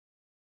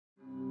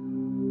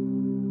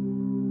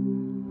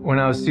When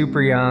I was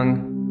super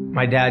young,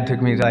 my dad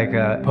took me to like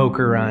a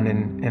poker run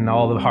and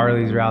all the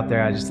Harleys were out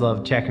there. I just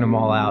loved checking them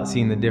all out,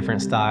 seeing the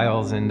different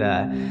styles. And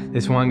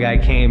this one guy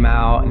came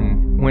out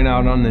and went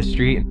out on the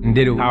street and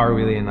did a power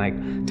wheelie and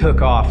like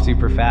took off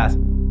super fast.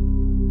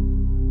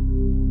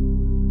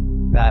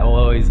 That will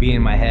always be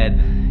in my head,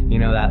 you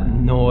know, that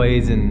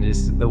noise and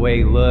just the way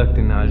he looked.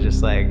 And I was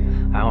just like,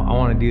 I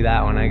want to do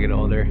that when I get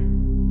older.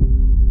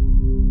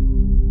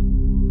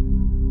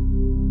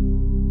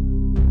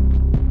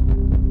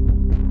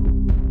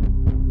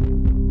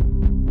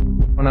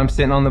 When I'm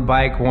sitting on the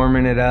bike,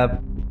 warming it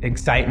up,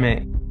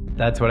 excitement,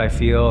 that's what I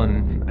feel,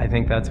 and I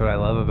think that's what I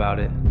love about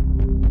it.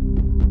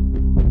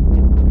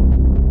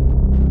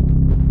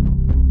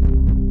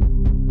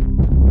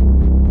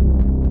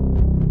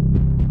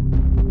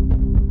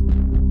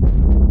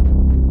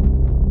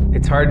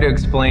 It's hard to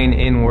explain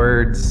in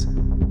words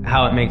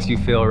how it makes you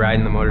feel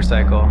riding the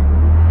motorcycle.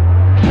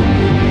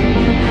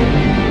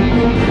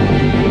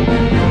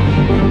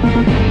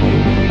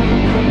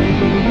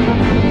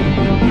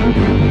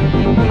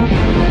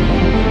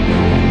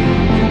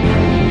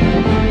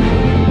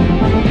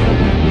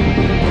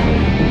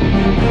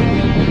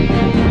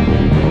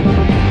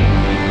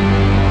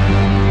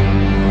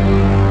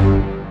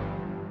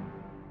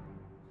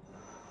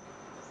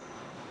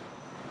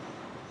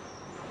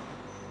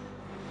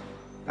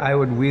 I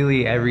would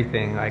wheelie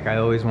everything. Like I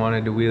always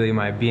wanted to wheelie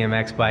my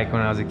BMX bike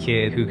when I was a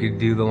kid, who could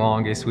do the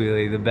longest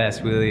wheelie, the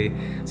best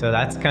wheelie. So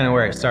that's kind of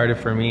where it started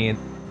for me.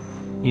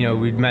 And, you know,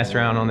 we'd mess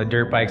around on the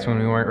dirt bikes when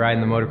we weren't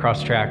riding the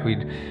motocross track.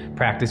 We'd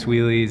practice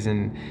wheelies,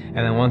 and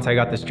then once I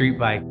got the street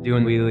bike,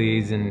 doing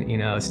wheelies and, you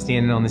know,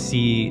 standing on the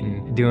seat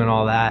and doing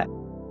all that.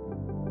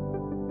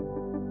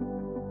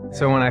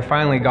 So when I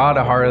finally got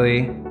a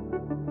Harley,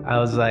 I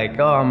was like,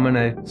 oh, I'm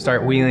gonna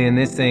start wheeling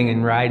this thing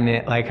and riding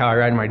it like how I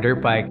ride my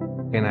dirt bike.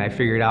 And I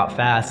figured out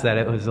fast that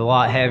it was a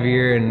lot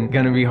heavier and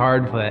gonna be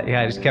hard, but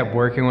yeah, I just kept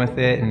working with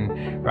it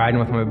and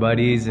riding with my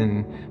buddies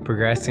and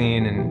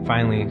progressing, and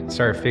finally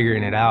started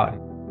figuring it out.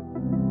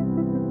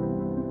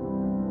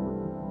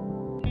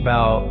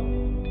 About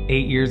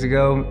 8 years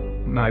ago,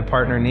 my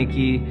partner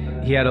Nikki,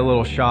 he had a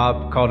little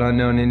shop called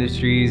Unknown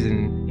Industries,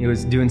 and he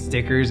was doing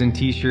stickers and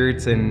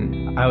t-shirts,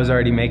 and I was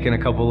already making a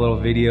couple little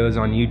videos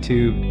on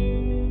YouTube.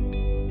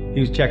 He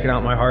was checking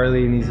out my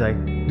Harley and he's like,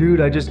 dude,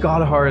 I just got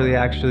a Harley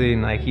actually.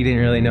 And like, he didn't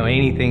really know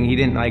anything. He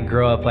didn't like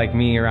grow up like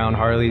me around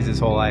Harleys his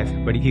whole life,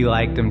 but he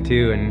liked them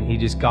too. And he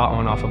just got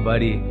one off a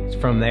buddy.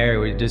 From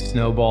there, we just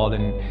snowballed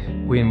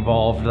and we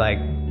involved like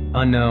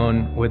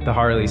Unknown with the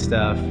Harley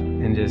stuff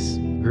and just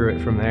grew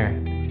it from there.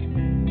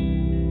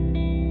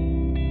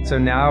 So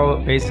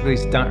now basically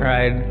stunt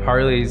ride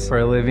Harleys for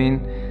a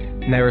living.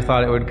 Never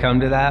thought it would come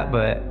to that,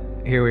 but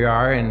here we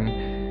are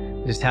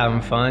and just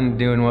having fun,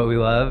 doing what we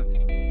love.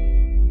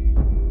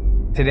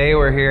 Today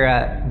we're here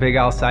at Big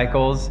Al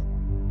Cycles.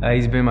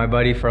 He's been my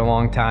buddy for a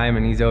long time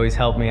and he's always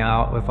helped me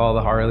out with all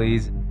the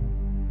Harleys.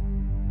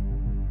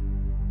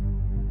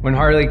 When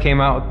Harley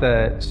came out with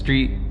the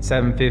Street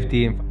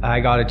 750, I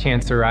got a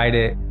chance to ride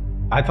it.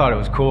 I thought it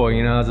was cool,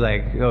 you know, I was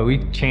like, oh, we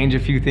could change a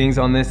few things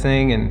on this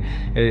thing and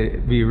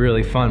it'd be a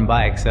really fun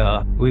bike.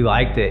 So we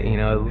liked it, you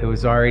know, it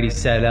was already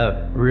set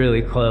up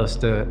really close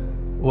to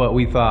what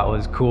we thought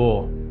was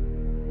cool.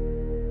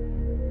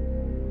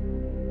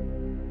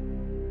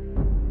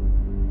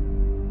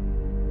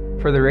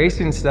 For the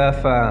racing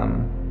stuff,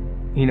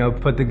 you know,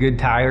 put the good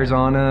tires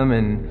on them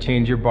and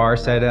change your bar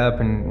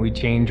setup, and we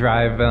chain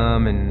drive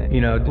them, and,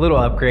 you know, little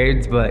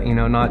upgrades, but, you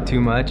know, not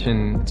too much.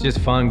 And it's just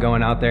fun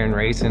going out there and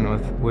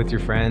racing with your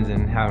friends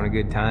and having a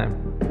good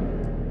time.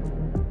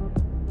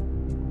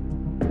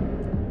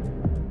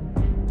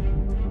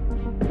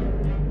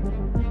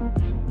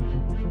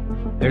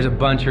 There's a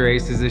bunch of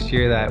races this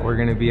year that we're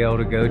gonna be able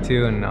to go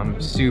to, and I'm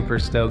super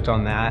stoked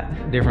on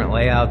that. Different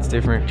layouts,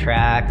 different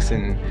tracks,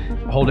 and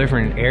whole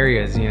different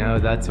areas, you know,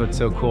 that's what's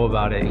so cool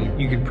about it.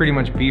 You could pretty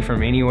much be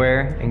from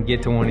anywhere and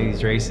get to one of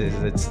these races.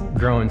 It's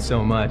growing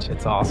so much,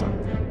 it's awesome.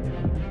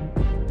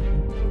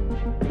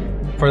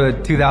 For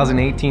the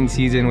 2018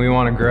 season, we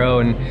want to grow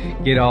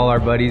and get all our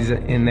buddies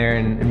in there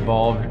and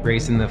involved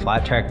racing the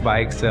flat track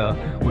bikes. So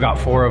we got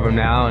 4 of them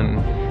now,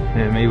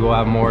 and maybe we'll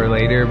have more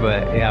later,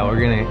 but yeah, we're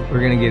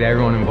gonna get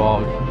everyone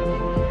involved.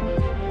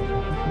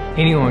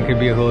 Anyone could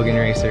be a hooligan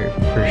racer,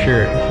 for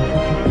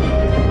sure.